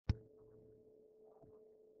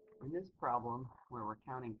In this problem where we're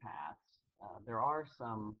counting paths, there are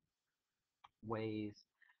some ways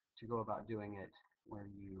to go about doing it where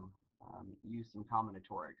you use some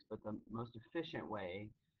combinatorics, but the most efficient way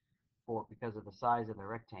because of the size of the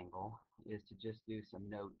rectangle is to just do some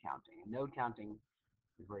node counting. And node counting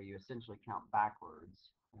is where you essentially count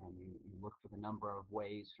backwards and you look for the number of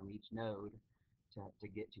ways from each node to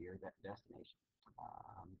get to your destination.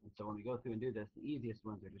 And so when we go through and do this, the easiest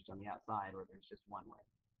ones are just on the outside where there's just one way.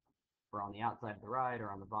 If we're on the outside of the right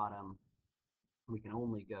or on the bottom, we can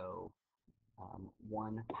only go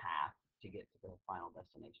one path to get to the final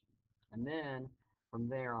destination. And then from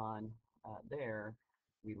there on,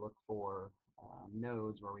 we look for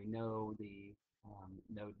nodes where we know the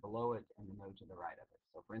node below it and the node to the right of it.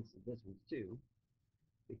 So for instance, this one's 2,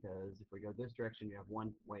 because if we go this direction, you have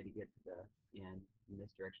one way to get to the end. In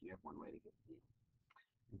this direction, you have one way to get to the end.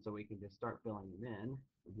 And so we can just start filling them in.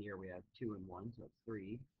 From here we have 2 and 1, so it's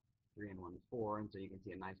 3. 3 and 1 is 4, and so you can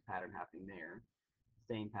see a nice pattern happening there.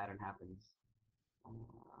 Same pattern happens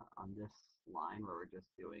on this line where we're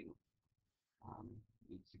just doing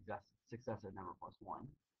each successive number plus 1.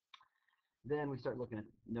 Then we start looking at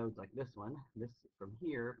nodes like this one. This from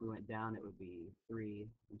here, if we went down, it would be 3,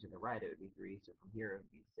 and to the right it would be 3. So from here it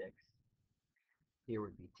would be 6. Here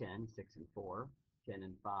would be 10, 6 and 4. 10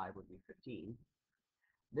 and 5 would be 15.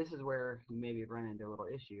 This is where you maybe run into a little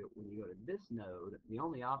issue. When you go to this node, the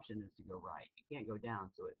only option is to go right. You can't go down,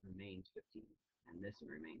 so it remains 15, and this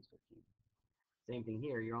one remains 15. Same thing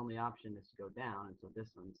here, your only option is to go down, and so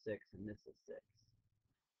this one's 6 and this is 6,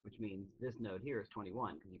 which means this node here is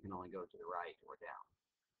 21 because you can only go to the right or down.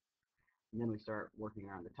 And then we start working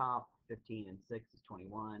around the top. 15 and 6 is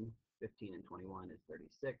 21, 15 and 21 is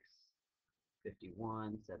 36,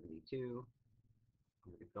 51, 72.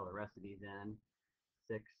 We can fill the rest of these in.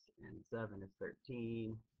 6 and 7 is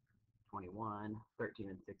 13, 21, 13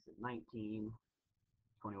 and 6 is 19,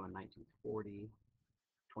 21, 19 is 40,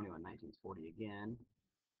 21, 19 is 40 again.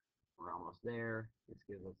 We're almost there. This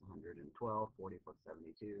gives us 112. 40 plus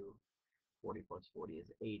 72. 40 plus 40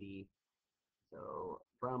 is 80. So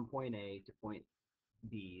from point A to point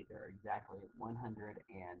B, there are exactly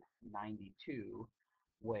 192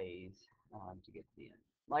 ways to get to the end.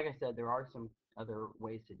 Like I said, there are some other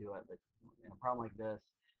ways to do it, but in a problem like this,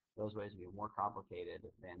 those ways would be more complicated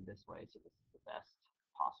than this way, so this is the best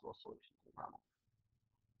possible solution to the problem.